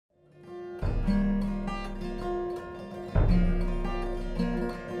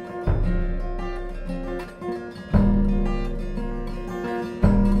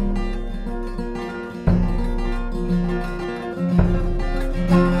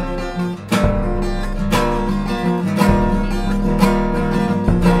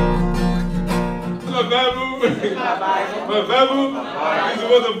My Bible is the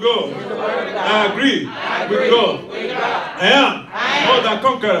word of God. I agree with God. I am more than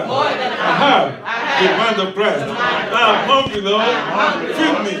conqueror. I have the mind of Christ. I am hungry, Lord.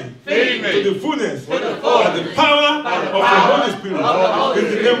 Feed me to the fullness and the power of the Holy Spirit. In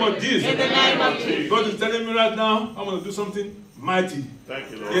the name of Jesus. God is telling me right now, I'm going to do something mighty.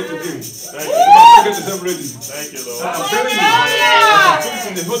 Thank you, Lord. Here today. Thank you. Get yourself ready. Thank you, Lord. I'm telling you.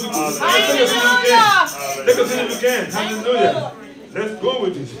 In the Holy Ghost. Take us in if you can. Hallelujah. Let's go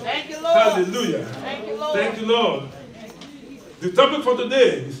with it. Thank you, Lord. Hallelujah. Thank you, Lord. Thank you, Lord. The topic for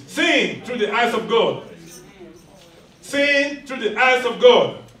today is seeing through the eyes of God. Seeing through the eyes of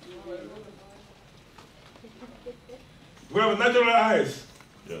God. We have natural eyes.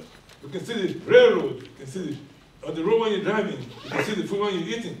 Yes. We can see the railroad. You can see the road when you're driving. You can see the food when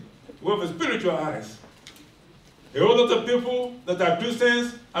you're eating. We have spiritual eyes. A whole lot of people that are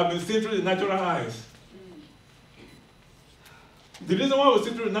Christians have been seen through the natural eyes. The reason why we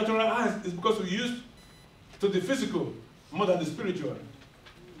see through the natural eyes is because we're used to the physical more than the spiritual.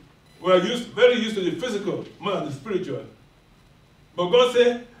 We are very used to the physical more than the spiritual. But God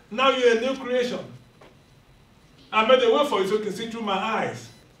said, now you're a new creation. I made a way for you so you can see through my eyes.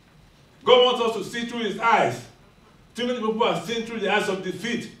 God wants us to see through his eyes. Too many people are seeing through the eyes of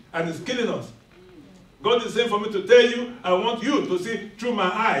defeat, and it's killing us. God is saying for me to tell you, I want you to see through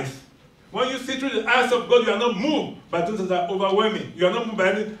my eyes. When you see through the eyes of God, you are not moved by things that are overwhelming. You are not moved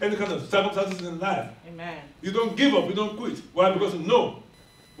by any kind of circumstances in life. Amen. You don't give up, you don't quit. Why? Because you know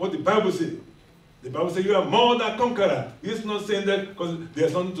what the Bible says. The Bible says you are more than conqueror. He's not saying that because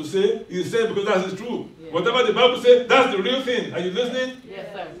there's something to say. He's saying because that is true. Yeah. Whatever the Bible says, that's the real thing. Are you listening?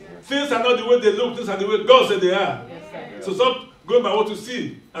 Yes, sir. Things are not the way they look. Things are the way God said they are. Yes, sir. So stop going by what you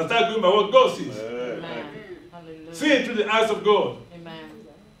see and start going by what God sees. Amen. Hallelujah. See it through the eyes of God. Amen.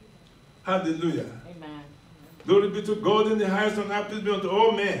 Hallelujah. Amen. Glory be to God in the highest on earth, peace be unto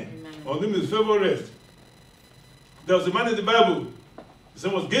all men. Amen. On whom his favor rest. There was a man in the Bible. His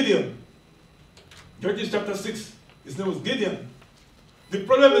name was Gideon. Judges chapter 6. His name was Gideon. The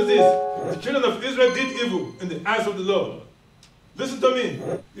problem is this. The children of Israel did evil in the eyes of the Lord. Listen to me.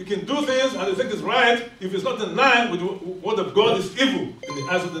 You can do things and you think it's right. If it's not in line with the word of God, it's evil in the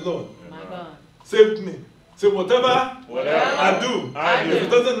eyes of the Lord. My God. Say with me. Say whatever I do. If it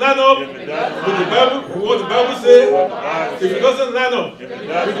doesn't line up with the Bible, what the Bible says, if it doesn't line up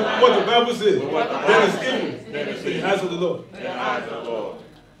with what the Bible says, then it's evil in the eyes of the Lord.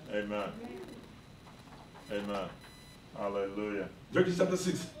 Amen. Amen. Hallelujah. Judges chapter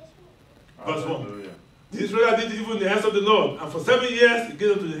 6, verse 1. Hallelujah. The Israelites did evil in the eyes of the Lord, and for 7 years it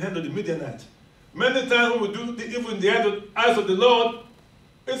gave into the hand of the Midianites. Many times when we do the evil in the eyes of the Lord,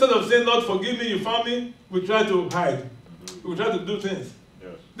 instead of saying, Lord, forgive me, you found me, we try to hide. We try to do things.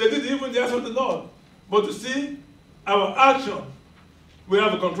 Yes. They did evil in the eyes of the Lord. But you see, our action, we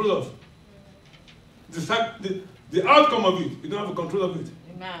have a control of. The outcome of it, we don't have a control of it.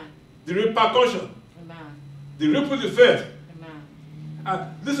 Amen. The repercussion. Amen. The ripple effect.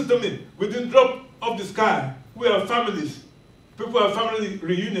 Amen. Listen to me. We didn't drop off the sky. We are families. People have family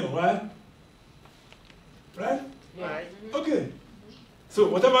reunion, right? Right? Right. Okay. So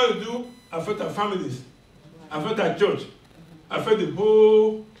whatever you do affect our families, affect our church, affect the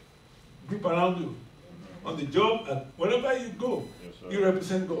whole group around you. On the job, wherever you go, you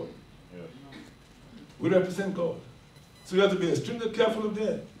represent God. Yes. We represent God. So you have to be extremely careful of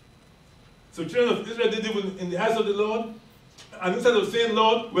that. So children of Israel did evil in the eyes of the Lord, and instead of saying,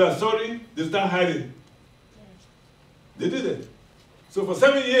 Lord, we are sorry, they start hiding. They did it. So for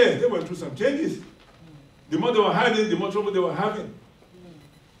 7 years, they went through some changes. The more they were hiding, the more trouble they were having.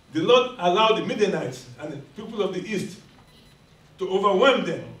 The Lord allowed the Midianites and the people of the east to overwhelm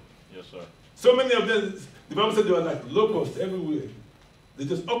them. Yes, sir. So many of them, the Bible said they were like locusts everywhere. They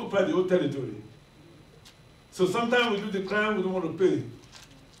just occupied the whole territory. So sometimes we do the crime, we don't want to pay.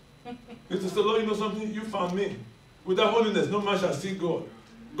 It's just the Lord, you know something? You found me. Without holiness, no man shall see God.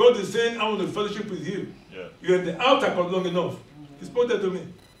 God is saying, I want to fellowship with you. Yeah. You're in the outer court long enough. He spoke that to me.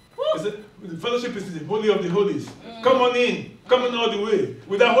 He said, the fellowship is the holy of the holies. Come on in. Come on all the way.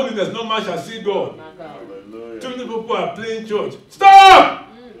 Without holiness, no man shall see God. Too many people are playing church. Stop!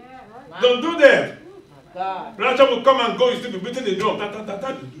 Don't do that. Rapture will come and go. You still be beating the drum.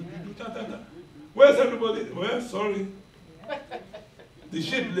 Where's everybody? Well, sorry. The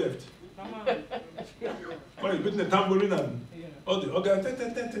sheep left. Well, you're beating the tambourine and all the organ.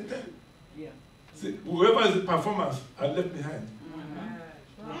 See, whoever is the performance are left behind.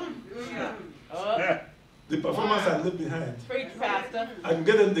 The performance are left behind. Preach, Pastor. I can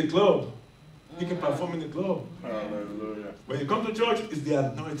get in the club. You can perform in the club. Hallelujah. When you come to church, it's the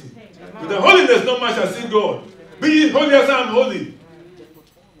anointing. With the holiness, no man shall see God. Be ye holy as I am holy.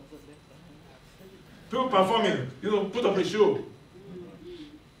 People performing, put up a show.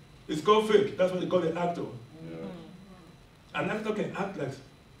 It's called fake. That's what they call an actor. An actor can act like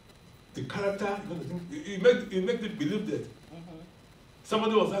the character. You make them believe that.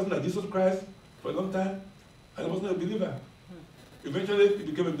 Somebody was acting like Jesus Christ for a long time, and he was not a believer. Eventually,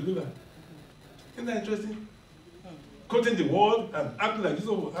 he became a believer. Isn't that interesting? Quoting the word and acting like Jesus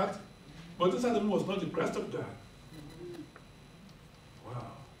would act, but this animal was not the Christ of God.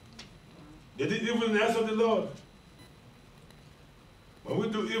 Wow. They did evil in the eyes of the Lord. When we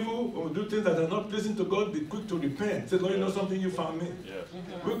do evil, when we do things that are not pleasing to God, be quick to repent. Say, Lord, you know something, you found me. Yes.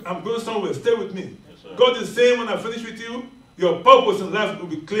 Look, I'm going somewhere, stay with me. Yes, God is saying, when I finish with you, your purpose in life will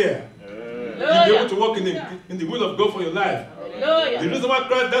be clear. You'll be able to walk in the will of God for your life. Hallelujah. The reason why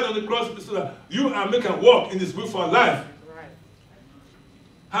Christ died on the cross is so that you and me can walk in his will for our life. Right.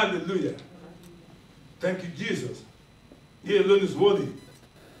 Hallelujah. Thank you, Jesus. He alone is worthy.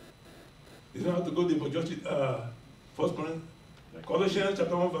 You don't have to go there, but just 1 Corinthians, Colossians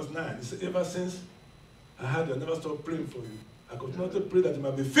chapter 1 verse 9. It says, ever since I had you, I never stopped praying for you. I continue to pray that you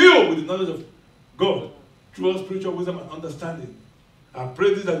might be filled with the knowledge of God through all spiritual wisdom and understanding. I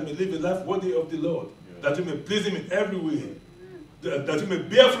pray this that you may live a life worthy of the Lord, that you may please him in every way, that you may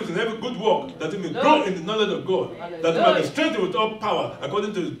bear fruit in every good work, that you may grow in the knowledge of God, that you may be strengthened with all power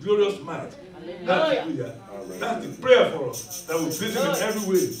according to his glorious might. Hallelujah. That's the prayer for us, that we please him in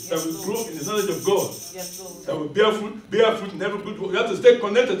every way, that we grow in the knowledge of God, that we bear fruit in every good work. You have to stay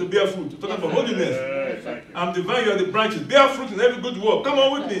connected to bear fruit. Talk about holiness. I'm the vine, you are the branches. Bear fruit in every good work. Come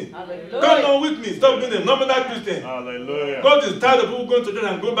on with me. Come on with me. Stop being a nominal Christian. Hallelujah. God is tired of people going to church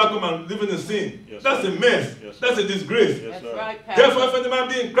and going back home and living in sin. Yes, that's a mess. Yes, that's a disgrace. Yes, That's right, Therefore, if any man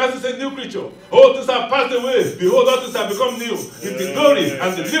be in Christ, is a new creature. All things have passed away. Behold, all things have become new. Is the glory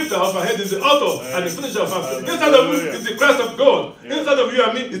and the lifter of our head, is the author and the finisher of our faith. Inside of you is the Christ of God. Inside of you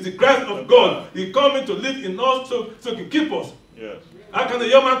and me is the Christ of God. He coming to live in us so he can keep us. Yes. How can a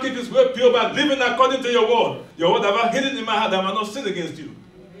young man keep his way pure by living according to your word? Your word have I hidden in my heart that I might not sin against you.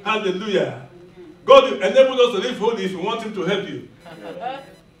 Hallelujah. God will enable us to live holy if you want him to help you.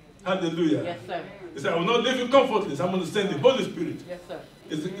 Hallelujah. Yes, sir. He said, I will not leave you comfortless. I'm going to send the Holy Spirit. Yes, sir.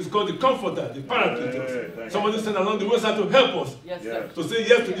 It's called the Comforter, the Paracletus. Hey, Somebody sent along the wayside to help us. Yes, sir. To say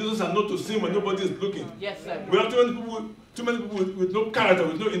yes to Jesus and no to sin when nobody is looking. Yes, sir. We have too many people with no character,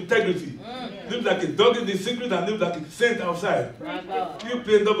 with no integrity. Live like a dog in the secret and live like a saint outside. My God. You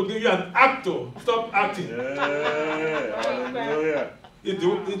play double game, you're an actor. Stop acting. Hey, hallelujah.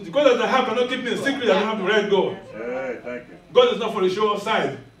 If God doesn't have cannot keep me in secret, I don't have the right God. Hey, thank you. God is not for the show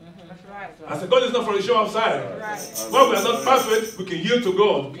outside. That's right. I said, God is not for the show outside. When we are not perfect, we can yield to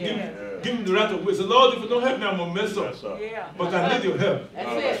God. Give him the right of way. Say, Lord, if you don't help me, I'm going to mess up. Yes, sir. Yeah. But I need your help. That's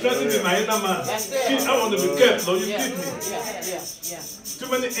it. Strengthen me, my inner man. That's it. I want to be kept, Lord. You Yeah. keep me. Yeah. Too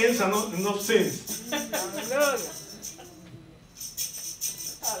many ends are not enough saints. Hallelujah.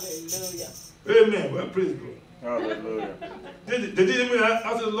 Hallelujah. Amen. Well, praise God. Hallelujah. They didn't even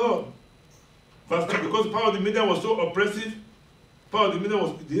ask the Lord. Verse 2, because the power of the Midian was so oppressive, power of the Midian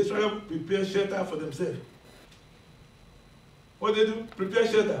was the Israelites prepared shelter for themselves. What did they do? Prepare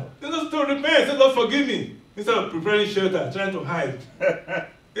shelter. They just to repent. Say, Lord, forgive me. Instead of preparing shelter, trying to hide.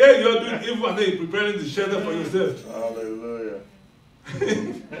 Yeah, you are doing evil and then you're preparing the shelter for yourself. Hallelujah.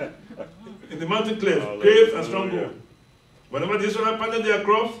 In the mountain cleft, caves and stronghold. Whenever the Israelites planted their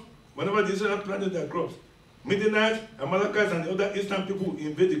crops, Midianites, Amalekites, and the other eastern people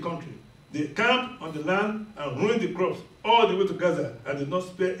invade the country. They camped on the land and ruined the crops all the way to Gaza and did not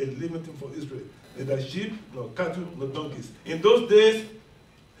spare a living thing for Israel. Neither sheep, nor cattle, nor donkeys. In those days,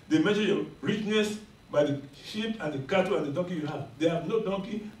 they measure your richness by the sheep and the cattle and the donkey you have. They have no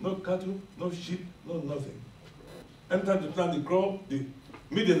donkey, no cattle, no sheep, no nothing. Anytime they plant the crop, the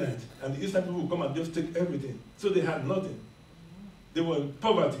Midianites and the eastern people will come and just take everything. So they had nothing. They were in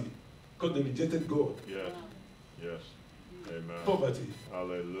poverty because they rejected God. Yes. Yes. Amen. Poverty.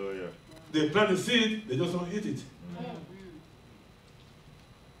 Hallelujah. They plant the seed, they just don't eat it.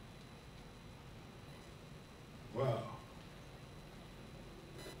 Wow.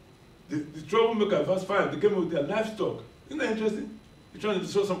 The troublemaker, verse 5, they came with their livestock. Isn't that interesting? You're trying to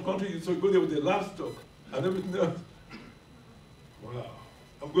destroy some country, so you go there with their livestock and everything else. Wow.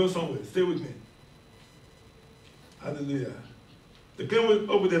 I'm going somewhere. Stay with me. Hallelujah. They came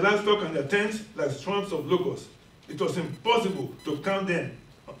up with their livestock and their tents like swarms of locusts. It was impossible to count them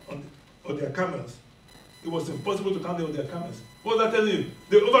on their camels. It was impossible to count them on their camels. What was I telling you?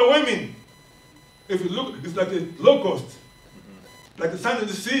 They're overwhelming. If you look, it's like a locust, like the sand in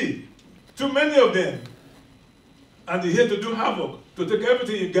the sea. Too many of them. And they're here to do havoc, to take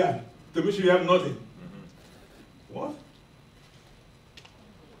everything you got, to make sure you have nothing.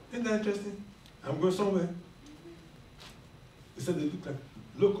 Isn't that interesting? I'm going somewhere. He said they look like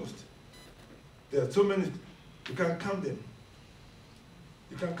locusts. There are so many, you can't count them.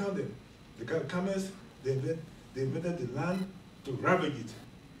 You can't count them. The camels, they invaded the land to ravage it.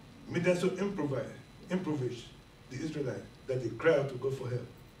 Made them so impoverished, the Israelites, that they cry out to God for help.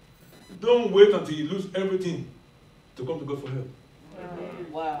 Don't wait until you lose everything to come to God for help.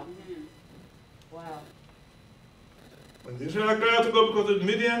 Wow. Wow. When the Israelites cried out to God because of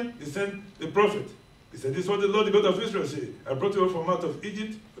Midian, he sent the prophet. He said, this is what the Lord, the God of Israel, said. I brought you up from out of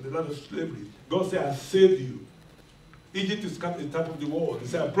Egypt, from the land of slavery. God said, I saved you. Egypt is kind of the top of the world. He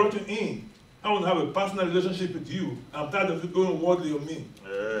said, I brought you in. I want to have a personal relationship with you. I'm tired of you going worldly on me.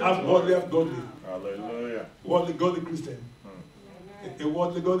 Yes. Half worldly, half godly. Hallelujah. Worldly, godly Christian. A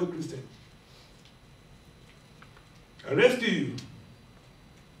worldly, godly Christian. I rescue you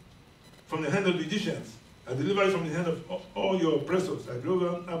from the hand of the Egyptians. I deliver you from the hand of all your oppressors. I drove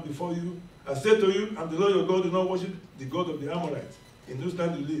them before you. I said to you, I'm the Lord your God. Do not worship the God of the Amorites. In whose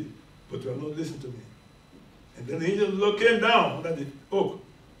land you live, but you have not listened to me. And then the angel of the Lord came down under the oak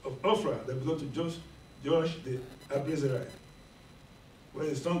of Ophrah that belonged to Joash the Abiezrite, where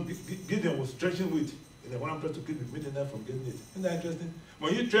his son Gideon was threshing wheat in the one place to keep the Midianite from getting it. Isn't that interesting?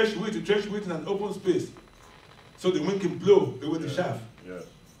 When you thresh wheat in an open space, so the wind can blow away the chaff. Yes.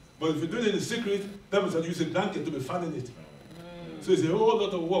 But if you do it in secret, that means that you use a blanket to be fanning it. So it's a whole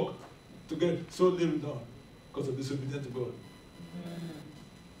lot of work to get so little done because of disobedience to God.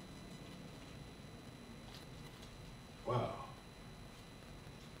 Wow.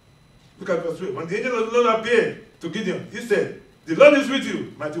 Look at verse 3. When the angel of the Lord appeared to Gideon, he said, the Lord is with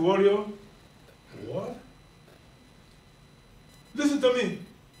you, mighty warrior. What? Listen to me.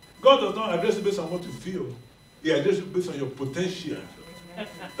 God does not address you based on what you feel. He addresses you based on your potential.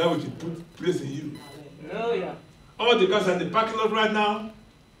 That which he placed in you. Hallelujah. All the cars are in the parking lot right now.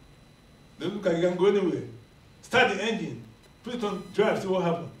 They look like you can go anywhere. Start the engine. Put it on drive, see what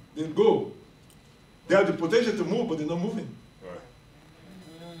happens. They go. They have the potential to move, but they're not moving. Right.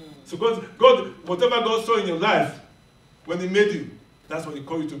 So God, whatever God saw in your life, when he made you, that's what he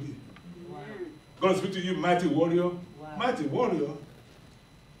called you to be. Wow. God speaks to you, mighty warrior. Wow. Mighty warrior.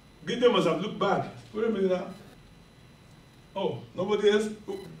 Gideon must have looked back. Wait a minute now. Oh, nobody else?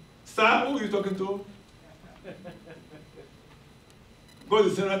 Sir, who are you talking to? God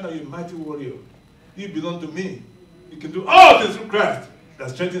is saying right now, you're a mighty warrior. You belong to me. You can do all things through Christ that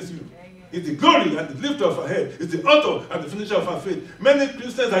strengthens you. It's the glory and the lifter of our head. It's the author and the finisher of our faith. Many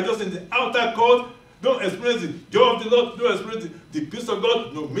Christians are just in the outer court, don't experience the joy of the Lord, don't experience the peace of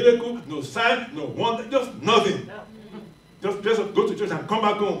God, no miracle, no sign, no wonder, just nothing. Just go to church and come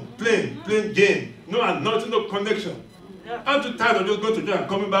back home, playing game. No anointing, no connection. I'm too tired of just going to church and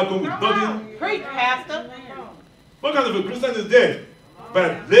coming back home with nothing. Preach, Pastor. What kind of a Christian is dead?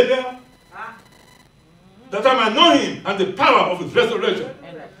 By labor? That I might know him and the power of his resurrection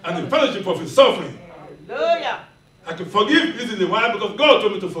and the fellowship of his suffering. Hallelujah. I can forgive easily. Why? Because God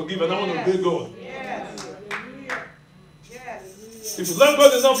told me to forgive and I want to obey God. Yes. If you love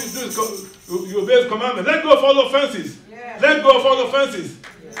God enough, you obey his commandment. Let go of all offenses. Yes. Let go of all offenses.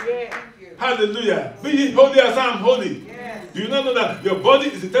 Yes. Hallelujah. Be ye holy as I am holy. Yes. Do you not know that your body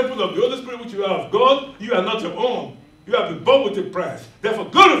is the temple of the Holy Spirit which you are of God? You are not your own. You have been bought with a price. Therefore,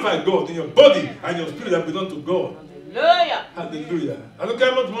 glorify God in your body and your spirit that belong to God. Hallelujah. Hallelujah. I don't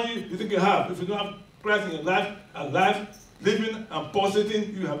care how much money you think you have. If you don't have Christ in your life, and life, living and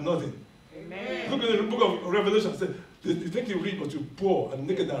pulsating, you have nothing. Amen. Look at the book of Revelation. Say, you think you rich, but you're poor and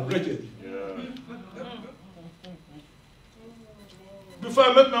naked and wretched. Yeah. Before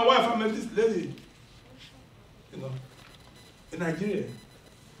I met my wife, I met this lady, in Nigeria.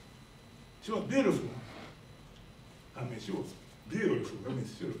 She was beautiful. I mean, she was beautiful. I mean,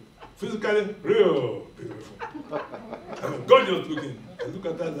 she was physically real beautiful. I mean, gorgeous looking. I look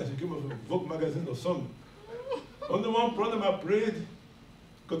at that, like she came up from Vogue magazine or something. Only one problem, I prayed,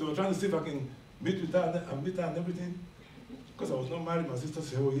 because they were trying to see if I can meet with her and meet her and everything. Because I was not married, my sister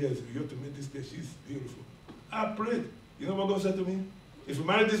said, oh yes, you have to meet this girl, she's beautiful. I prayed. You know what God said to me? If you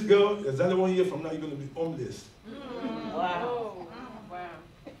marry this girl, exactly 1 year from now, you're going to be homeless. Wow. Wow.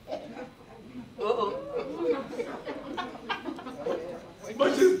 Uh-oh.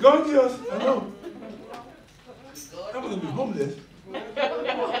 But she's gorgeous. I know. I'm going to be homeless. I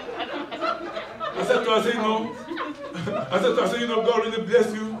said to her, I said, you know, God really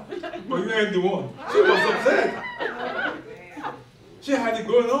bless you, but you ain't the one. She was upset. She had it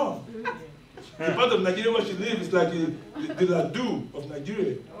going on. The part of Nigeria where she lives is like the Ladu of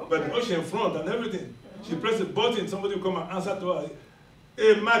Nigeria, by the ocean front and everything. She pressed a button, somebody will come and answer to her.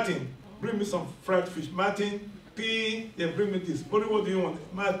 Hey, Martin, bring me some fried fish. Martin, P, they bring me this. Bori, what do you want?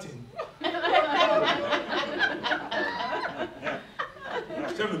 Martin. She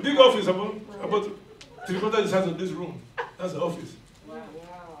have a big office about 3/4 the size of this room. That's the office. Wow.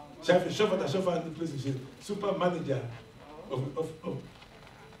 She have a chauffeur in the place. She's super manager of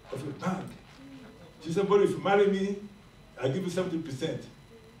a bank. She said, Bori, if you marry me, I'll give you 70%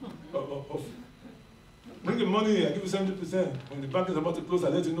 of bring the money, I'll give you 70%. When the bank is about to close,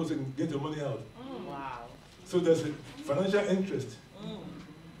 I'll let you know so you can get your money out. Wow. So there's a financial interest.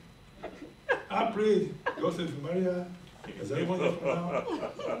 I prayed. God said, if you marry her, there's everyone here from now.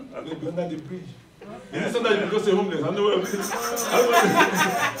 They'll be under the bridge. And it's not that you can go stay homeless. I know where it is.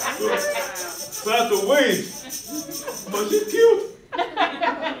 So I had to wait. But she's cute.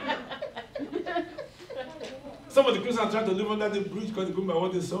 Some of the Christians are trying to live under the bridge because they go by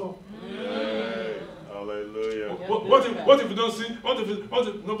what they saw. Hallelujah. What if you don't see? What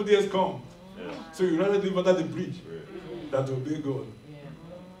if nobody else come? Yeah. So you rather live under the bridge than to obey God.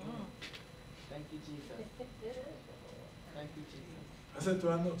 Thank you, Jesus. Thank you, Jesus. I said to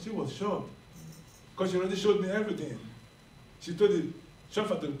her, no. She was shocked. Because she already showed me everything. She told the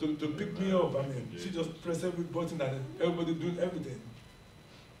chauffeur to pick me up. I mean, she just pressed every button and everybody doing everything.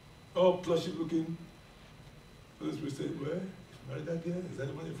 All plushy looking. Those people said, well, if you marry that girl, is that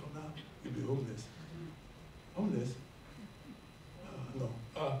the money from now? You'll be homeless. Homeless? No.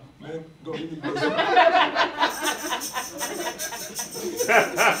 Man, God really bless you.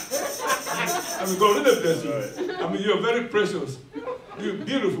 I mean, God really bless you. I mean, you're very precious. You're a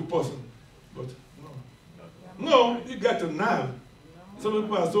beautiful person. But no, you got to nerve. Some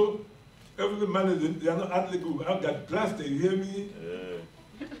people are so, every man, they are not athlete good. I've got blasted, you hear me?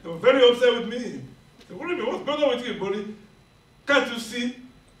 They were very upset with me. They said, what do you mean? What's going on with you, buddy? Can't you see?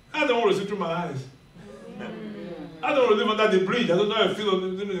 I don't want to see through my eyes. I don't want to live under the bridge. I don't know how I feel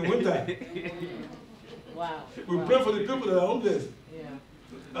in the winter. Wow. We pray for the people that are homeless. Yeah.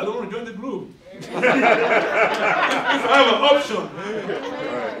 I don't want to join the group. If I have an option.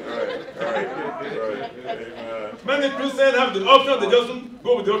 Right. Many Christians have the option, they just don't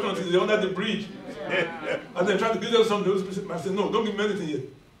go with the option until they're under the bridge. And then try to give them something. I say, no, don't give me anything yet.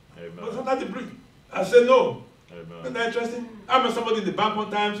 But it's under the bridge. I said, no. Isn't that interesting? I met somebody in the bank one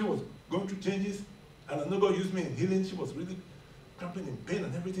time, she was going through changes. And I know God used me in healing. She was really cramping in pain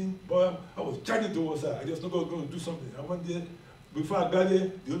and everything. Boy, I was charging towards her. I just know God was going to do something. I went there. Before I got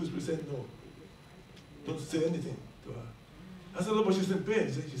there, the Holy Spirit said, no. Don't say anything to her. I said, no, but she's in pain.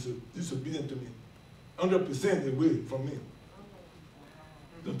 She said, she's disobedient to me. 100% away from me.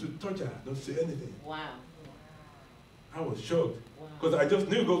 Don't touch her. Don't say anything. Wow. I was shocked. Because I just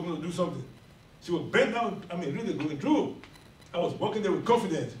knew God was going to do something. She was bent down. I mean, really going through. I was walking there with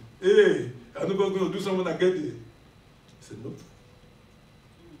confidence. Hey, I know God's going to do something when I get there. I said, nope.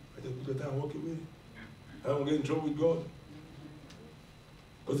 I just look at her and walk away. I don't get in trouble with God.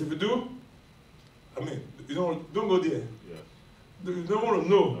 Because if you do, I mean, you don't go there. Yeah. You don't want to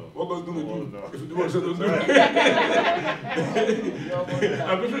know what God's going to do. No. If you do what you said, don't do it.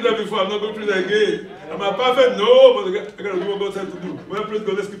 I've been through that before. I'm not going through that again. Am I perfect? No, but I got to do what God said to do. Well, praise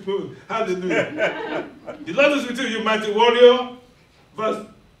God, let's keep going. Hallelujah. The Lord is with you, you mighty warrior. Verse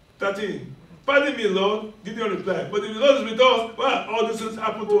 13. Pardon me, Lord. Gideon replied. But if the Lord is with us, why all these things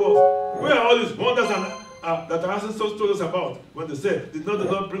happen to us? Where are all these wonders that our ancestors told us about when they said, did not the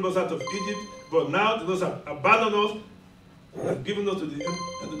Lord bring us out of Egypt, but now the Lord has abandoned us and given us to the end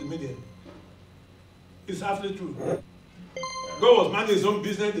of the Midian? It's absolutely true. God was minding his own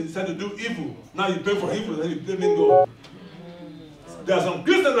business, they decided to do evil. Now you pay for evil, then you blame God. There are some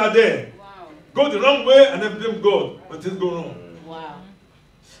Christians out there, go the wrong way and then blame God when things go wrong. Wow.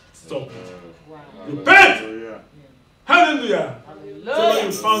 Stop. Wow. Repent! Hallelujah. Hallelujah! So when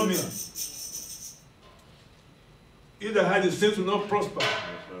you found me, he that hide his sins will not prosper.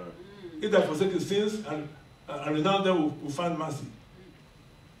 He that forsake his sins and renounce them will find mercy.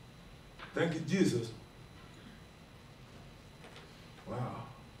 Thank you, Jesus. Wow.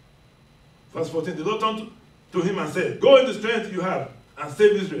 Verse 14, the Lord turned to him and said, go in the strength you have and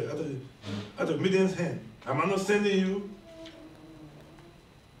save Israel out of Midian's hand. Am I not sending you?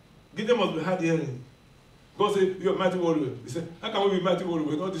 Gideon must be hard hearing. God said, you're a mighty warrior. He said, how can we be mighty warrior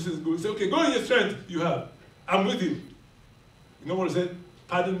when all this is good? He said, okay, go in your strength you have. I'm with you. You know what he said?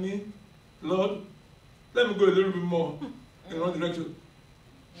 Pardon me, Lord. Let me go a little bit more in one direction.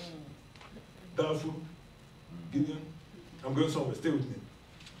 Doubtful. Gideon, I'm going somewhere. Stay with me.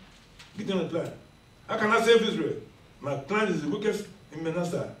 Gideon replied, how can I save Israel? My clan is the weakest in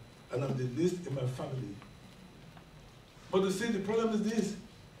Manasseh, and I'm the least in my family. But you see, the problem is this.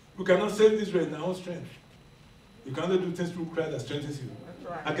 We cannot save Israel in our own strength. You can only do things through Christ that strengthens you. That's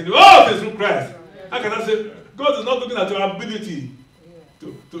right. I can do all things through Christ. How can I say, God is not looking at your ability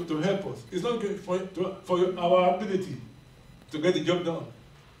to help us. It's not looking for our ability to get the job done.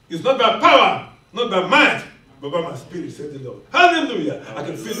 It's not by power, not by might, but by my spirit, said the Lord. Hallelujah. I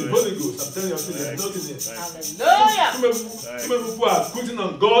can feel the Holy Ghost. I'm telling you, I feel there's nothing here. Hallelujah. Too many people are quitting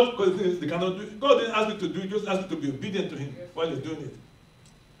on God because they cannot do it. God didn't ask you to do it, just asked you to be obedient to Him while you're doing it.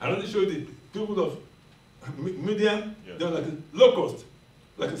 I already showed you the people of Midian, they were like a locust,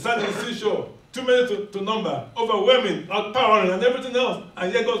 like a sand on the seashore. Too many to number, overwhelming, outpowering, and everything else.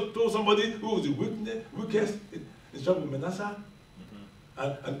 And yet God told somebody who was the weakest in trouble with Manasseh,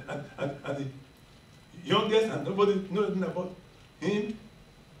 and the youngest, and nobody knew anything about him.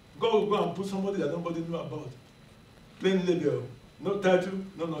 God will go and put somebody that nobody knew about. Plain label, no title,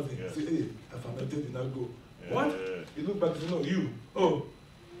 no nothing. Yes. Say, hey, I've anointed you, now go. Yeah. What? You look back and say, no, you. Oh,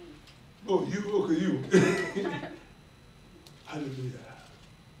 you, okay, you. Hallelujah.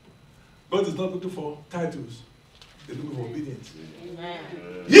 God is not looking for titles. He's looking for obedience. Amen.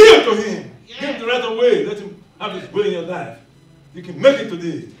 Yield to Him. Yes. Give Him the right way. Let Him have His way in your life. You can make it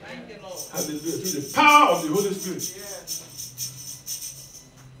today. Thank you, Lord. Hallelujah. Through the power of the Holy Spirit. Yes.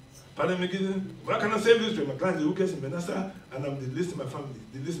 Pardon me, why can I say this to my client, the weakest in Manasseh, and I'm the least in my family,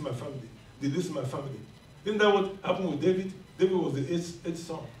 the least in my family, the least in my family. Isn't that what happened with David? David was the eighth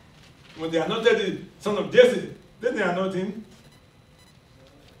son. When they anointed the son of Jesse, then they anointed him.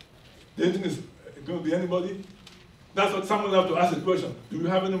 Do you think it's going to be anybody? That's what someone have to ask the question. Do you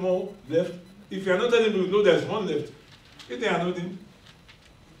have any more left? If you anointed him, you know there's one left. If they anointed him,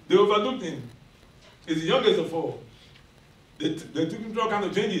 they overlooked him. He's the youngest of all. They took him through all kinds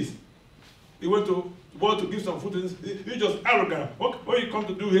of changes. He went to war to give some food to him. He's just arrogant. What you come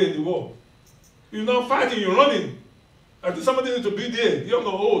to do here in the war? You're not fighting, you're running. I think somebody needs to be there, young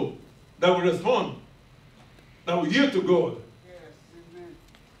or old, that will respond, that will yield to God.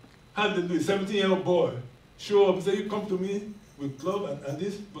 Hallelujah. 17-year-old boy show up and say, you come to me with club and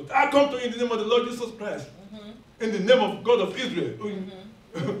this, but I come to you in the name of the Lord Jesus Christ. In the name of God of Israel,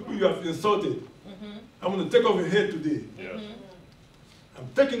 who you have insulted. I'm going to take off your head today. I'm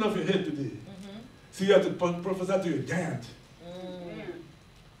taking off your head today. So you have to prophesy to your giant.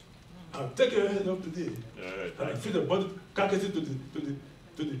 I'll take your head off today. And I feed the body carcass to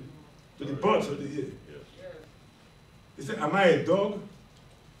the birds of the air. He said, am I a dog?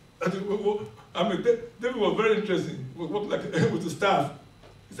 David was very interesting. We worked like with the staff.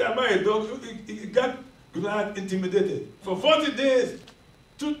 He said, am I a dog? He got Goliath intimidated. For 40 days,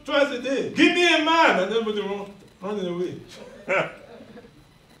 twice a day. Give me a man! And everybody running away.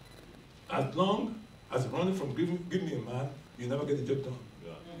 As long as running from give me a man, you never get the job done.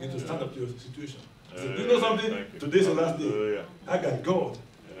 You need to stand up to your situation. So, do you know something? Today's the last day. I got God.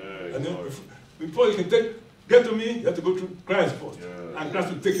 And then before you can get to me, you have to go through Christ first. And Christ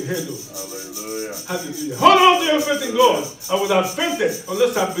will take your head off. Hallelujah. Hallelujah. Hold on to your faith in God. I would have fainted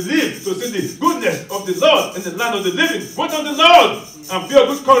unless I believed to see the goodness of the Lord in the land of the living. Wait on the Lord and be of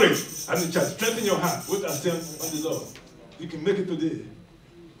good courage. And it shall strengthen your heart. Wait and stand on the Lord. You can make it today.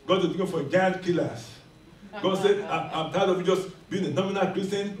 God is looking for giant killers. God said, I'm tired of you just being a nominal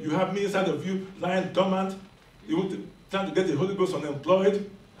Christian. You have me inside of you, lying dormant. You want to try to get the Holy Ghost unemployed.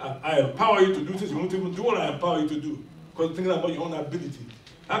 I empower you to do things you won't even do what I empower you to do. Because you're thinking about your own ability.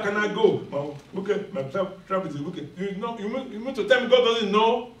 How can I go? My tribe is the wicked. You mean to tell me God doesn't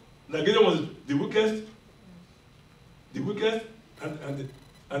know that Gideon was the weakest? The weakest and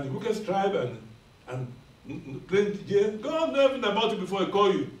the weakest tribe and playing jail? God knows everything about you before He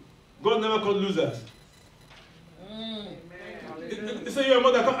called you. God never called losers. He said, you're a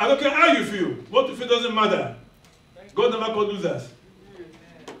mother. I don't care how you feel. What you feel doesn't matter. God never called losers.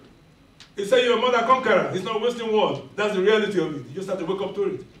 He said, you're a mother conqueror. It's not wasting words. That's the reality of it. You just have to wake up to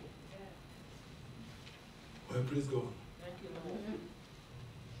it. Well, praise God. Thank you, Lord.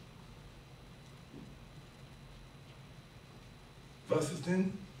 Verse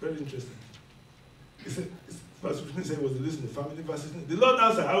 16, very interesting. He said, verse 15 said, was the least in the family. Verse 16, the Lord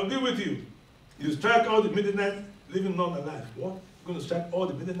answered, I will be with you. You strike all the Midianites, leaving none alive. What? You're going to strike all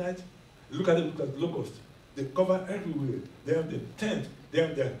the Midianites? Look at them, look at the locusts. They cover everywhere. They have the tent. They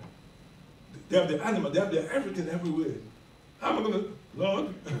have the animal. They have their everything everywhere. How am I going to,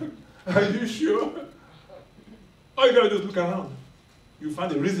 Lord, are you sure? All you got to do is look around. You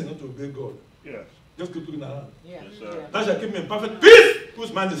find a reason not to obey God. Yes. Just keep looking around. Yeah. Yes, sir. That shall keep me in perfect peace,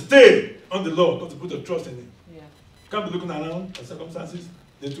 whose mind is stayed on the Lord, because to put your trust in Him. Yeah. You can't be looking around at circumstances.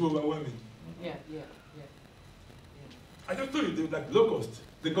 They're too overwhelming. Yeah. I just told you, they're like locusts.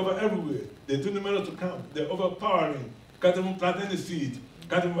 They cover everywhere. They're too numerous to count. They're overpowering. Can't even plant any seed.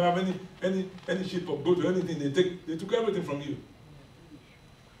 Can't even have any sheep or goat or anything. They took everything from you.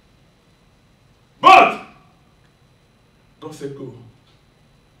 But God said, go.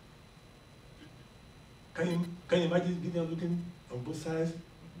 Can you imagine Gideon looking on both sides,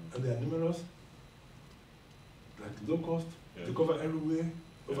 and they are numerous, like locusts, to cover everywhere,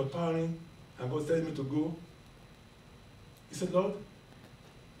 overpowering, and God telling me to go? He said, Lord,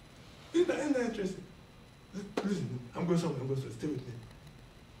 isn't that interesting? Listen, I'm going somewhere, stay with me.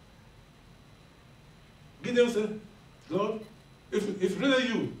 Gideon said, Lord, if really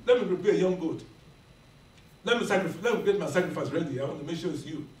you, let me prepare a young goat. Let me get my sacrifice ready. I want to make sure it's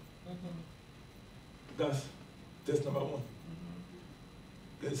you. That's test number one.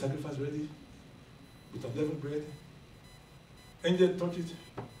 Get the sacrifice ready with unleavened bread. Angel touch it,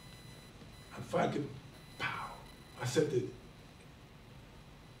 and fire came, pow, accepted.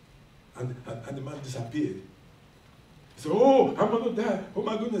 And the man disappeared. He said, oh, I'm going to die. Oh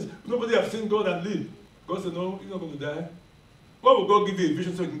my goodness, nobody has seen God and live. God said, no, you're not going to die. Why would God give you a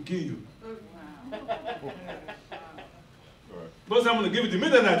vision so he can kill you? God said, I'm going to give you the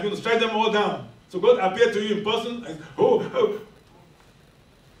midnight, you're going to strike them all down. So God appeared to you in person and oh.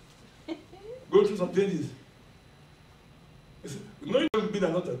 Go through some changes. He said, no, you don't be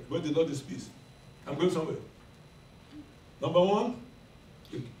that not where the Lord is peace. I'm going somewhere. Number one,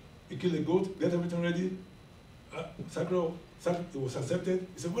 you kill a goat, get everything ready. It was accepted.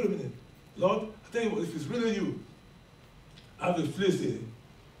 He said, wait a minute. Lord, I tell you what, if it's really you, have the fleece here.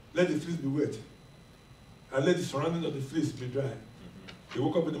 Let the fleece be wet. And let the surrounding of the fleece be dry. He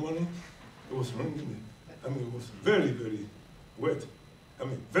woke up in the morning, it was raining. I mean, it was very, very wet. I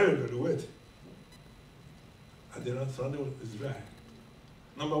mean, very, very wet. And the surrounding is dry.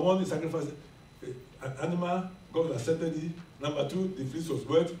 Number one, he sacrificed an animal, God accepted it. Number two, the fleece was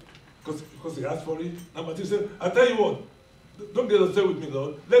wet because he asked for it. Number three, he said, I tell you what, don't get upset with me,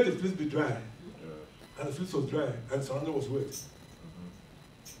 Lord. Let the fleece be dry. And the fleece was dry, and the surrounding was wet.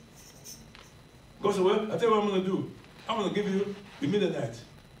 God said, well, I tell you what I'm going to do. I'm going to give you the midnight.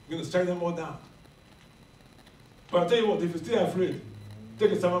 You're going to strike them all down. But I tell you what, if you're still afraid,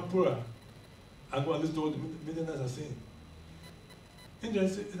 take a servant Pura and go and listen to what the midnights are saying.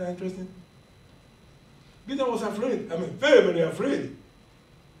 Interesting? Isn't that interesting? Gideon was afraid. I mean, very, very afraid.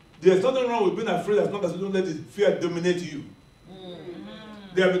 There's nothing wrong with being afraid as long as you don't let the fear dominate you.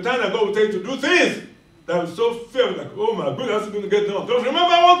 There will be times that God will tell you to do things that will so fear, like, oh my goodness, that's going to get done. Just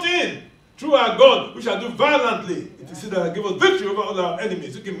remember one thing. Through our God, we shall do violently. It is He that give us victory over all our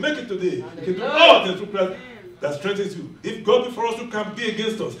enemies. You can make it today. You can do all things through Christ that strengthens you. If God be for us, who can be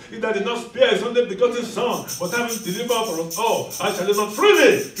against us? He that did not spare His only begotten Son, but having delivered for us all, I shall not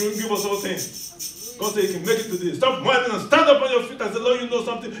freely to give us all things. God said, you can make it today. Stop whining and stand up on your feet and say, Lord, you know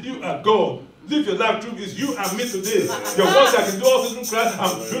something. You are God. Live your life through this. You and me today. Your words, I can do all things through Christ.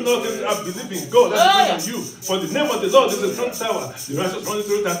 I'm doing all things. I believe in God. That's the on you. For the name of the Lord is a strong tower. The righteous run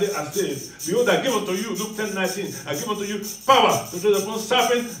through it and they are saved. Behold, I give unto you, Luke 10:19. I give unto you power to tread upon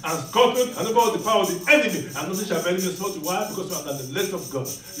serpent and scorpion and over all the power of the enemy. And nothing shall by any means hurt you. Why? Because you are under the left of God.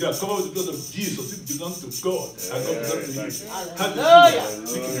 You are covered with the blood of Jesus. It belongs to God. And God belongs to you. Hallelujah.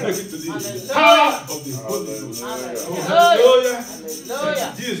 You can make it today. The power of the Holy Ghost. Hallelujah.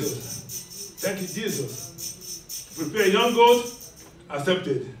 Hallelujah. Jesus. Thank you, Jesus. Prepare a young goat,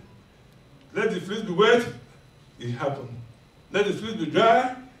 accepted. Let the fleece be wet, it happened. Let the fleece be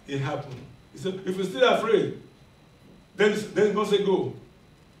dry, it happened. He said, if you're still afraid, then God said, go.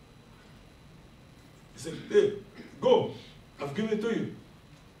 He said, hey, go. I've given it to you.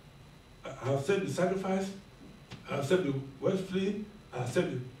 I have set the sacrifice. I have set the wet flea. I have set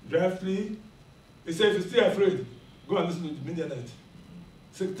the dry flea. He said, if you're still afraid, go and listen to the midnight. He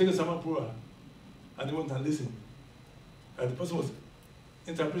said, take a sermon prayer. And they went and listened. And the person was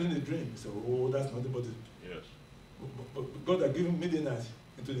interpreting the dream. He said, oh, that's not the body. Yes. But God had given midnight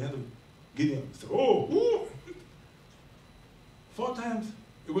into the hand of Gideon. He said, oh, ooh. 4 times.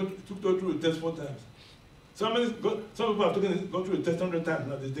 He took through the test 4 times. Some people have gone through the test 100 times.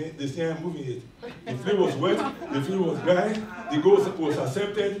 Now they see him moving it. The flea was wet, the flea was dry, the goat was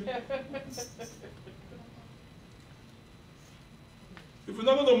accepted. If you're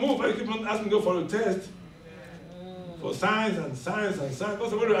not going to move, why you keep on asking God for a test? For signs and signs and signs.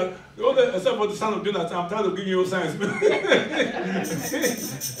 Except for the son of Jonathan, I'm tired of giving you signs. The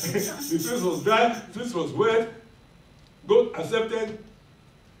fleece was dry, the fleece was wet. God accepted.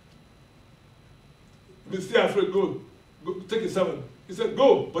 If you're still afraid, go take a servant. He said,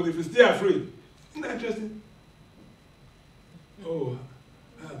 go, but if you're still afraid, isn't that interesting? Oh,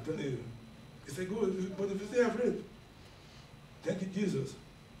 I'm telling you. He said, go, but if you're still afraid, thank you, Jesus.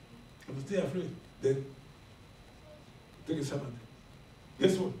 If you're still afraid, then take a servant.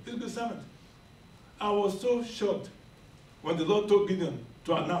 Guess what? It's a good servant. I was so shocked when the Lord told Gideon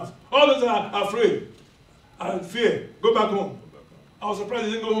to announce, all those are afraid. I had fear. Go back home. I was surprised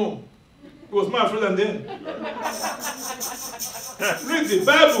he didn't go home. He was more afraid than them. Read the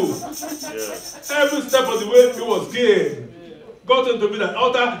Bible. Yes. Every step of the way, he was scared. Got him to build an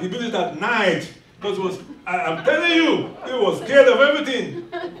altar, he built it at night. Because it was, I'm telling you, he was scared of everything.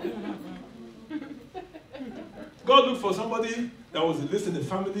 God looked for somebody that was the least in the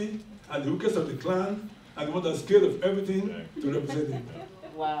family, and the weakest of the clan, and the one that's scared of everything to represent him.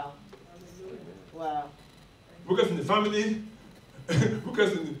 Wow. Wow. Weakest in the family,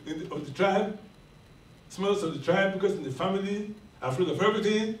 weakest of the tribe, smallest of the tribe, weakest in the family, afraid of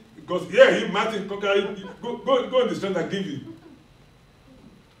everything, because you might conquer it, go in the strength I give you.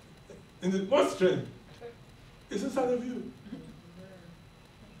 In the what strength? It's inside of you.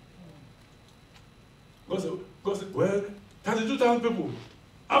 God said, well, 32,000 people.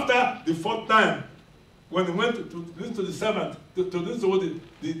 After the fourth time, when they went to listen to the servant, to listen to what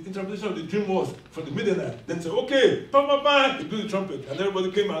the interpretation of the dream was for the midnight, then said, okay, he blew the trumpet, and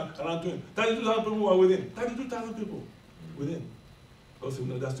everybody came around to him. 32,000 people were with him. 32,000 people with him. God said,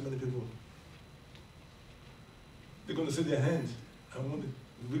 no, that's too many people. They're going to say their hands and want the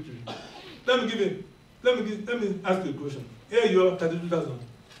victory. Let me ask you a question. Here you are, 32,000.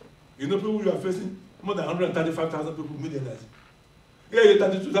 You know people you are facing? More than 135,000 people, millionaires. Here you're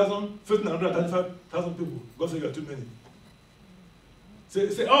 32,000, facing 135,000 people. God said you are too many.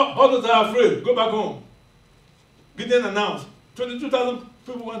 Say, all those are afraid, go back home. Gideon announced, 22,000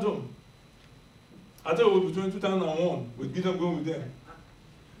 people went home. I thought it would be 22,001 with Gideon going with them.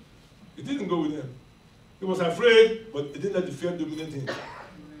 It didn't go with them. He was afraid, but it didn't let the fear dominate him.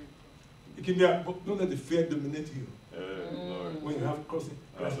 It can be, don't let the fear dominate you. When you have Christ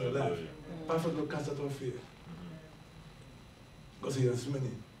in your life. Perfect will cast out all fear. Because he has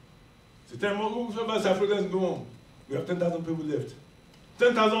many. So tell me, whoever is afraid, let's go home. We have 10,000 people left.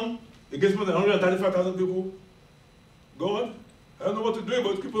 10,000 against more than 135,000 people. God, I don't know what to do,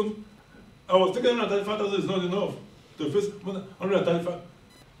 but keep on. I was thinking 135,000 is not enough to face 135.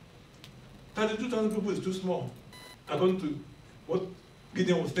 32,000 people is too small, according to what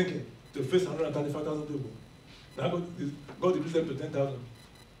Gideon was thinking, to face 135,000 people. Now God decreased them to 10,000.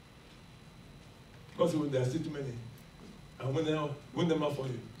 God said, there are still too many. And win them out for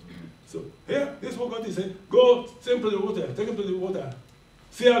you. So here, this is what God is saying. Go, take him to the water, take him to the water.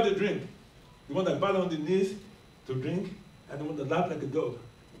 See how they drink. The one that bow on the knees to drink, and the one that lap like a dog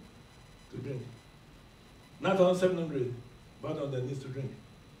to drink. 9,700 bow on their knees to drink.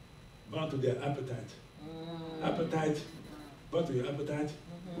 Bow to their appetite. Appetite, bow to your appetite,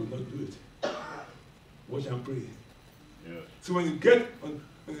 will not do it. Watch and pray. Yeah. So when you get in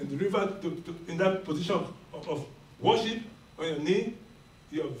the river in that position of worship on your knee,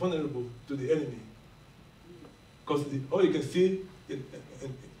 you are vulnerable to the enemy. Because all you can see in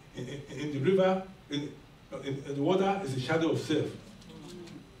the river, in the water, is the shadow of self.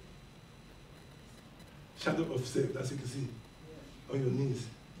 Shadow of self, that's what you can see on your knees.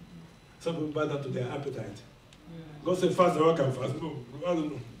 Some people bow down to their appetite. God said, fast, I can fast. No, I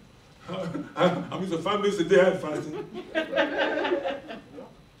don't know. I mean, so 5 minutes a day I'm fasting.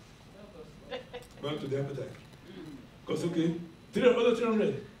 Bow to the appetite. God said, okay,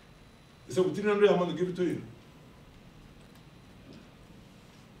 300. He said, with 300, I'm going to give it to you.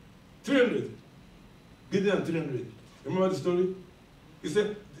 300. Gideon and 300. Remember the story? He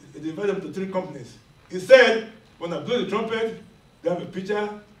said, they divided them to 3 companies. He said, when I blow the trumpet, they have a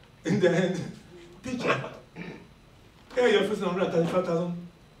pitcher in their hand. Pitcher. Here you're facing 135,000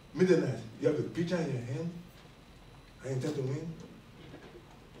 millionaires. You have a pitcher in your hand. I intend to win.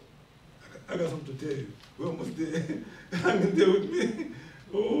 I got something to tell you. We're almost there. Hang in there with me.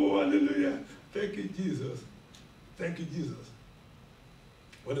 Oh, hallelujah. Thank you, Jesus. Thank you, Jesus.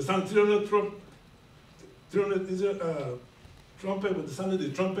 When the sound 300 trumpet, when the sound of the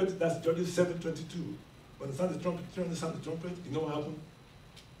trumpet, that's Judges 7:22. When the sound of the trumpet, 300 sound the trumpet, you know what happened?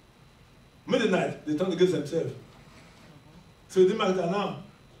 Midnight, they turned against themselves. So it didn't matter now.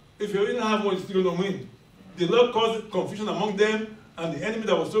 If you didn't have one, you're still going to win. The Lord caused confusion among them, and the enemy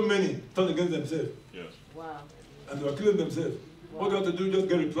that was so many turned against themselves. Yes. Wow. And they were killing themselves. Wow. What you have to do, just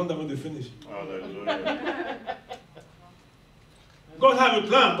get a plan when they finish. Hallelujah. God have a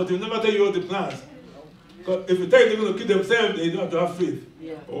plan, but He will never tell you all the plans. Because if you tell you they're going to kill themselves, they don't have to have faith.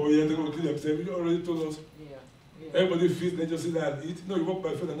 Yeah. Oh yeah, they're going to kill themselves. You already told us. Yeah. Yeah. Everybody feeds, they just sit there and eat. No, you walk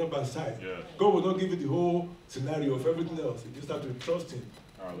by faith and not by sight. Yes. God will not give you the whole scenario of everything else. You just have to trust Him.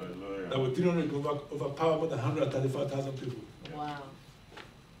 Hallelujah. That with 300 can overpower more than 135,000 people. Wow.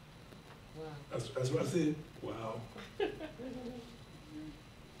 Wow. That's what I say. Wow.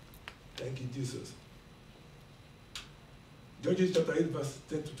 Thank you, Jesus. Judges chapter 8, verse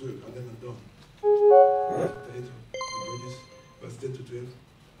 10 to 12, and then I'm done. Chapter 8 of the Bridges, verse 10 to 12.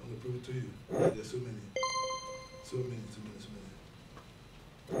 I'm going to prove it to you. There's so many. So many.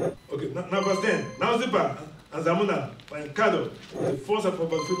 Okay, now verse 10. Now Zippah and Zalmunna were in Kado, with a force of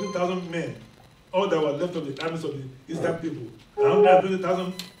about 15,000 men, all that were left of the armies of the eastern people. And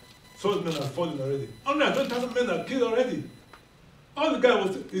 120,000 swordsmen have fallen already. 120,000 men are killed already. All the guy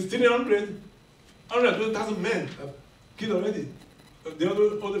is 300. 120,000 men have killed already. The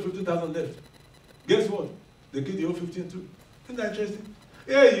other 15,000 left. Guess what? They killed the whole 15 too. Isn't that interesting?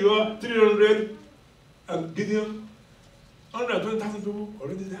 Here you are, 300, and Gideon, 120,000 people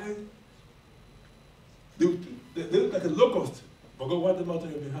already died. They look like a locust, but God wiped them out on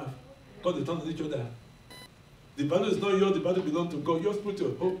your behalf. God, they turned on each other. The battle is not yours, the battle belongs to God. Yours put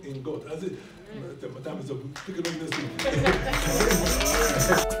your hope in God. I say, my time is up. Pick it up next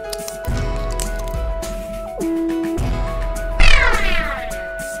week.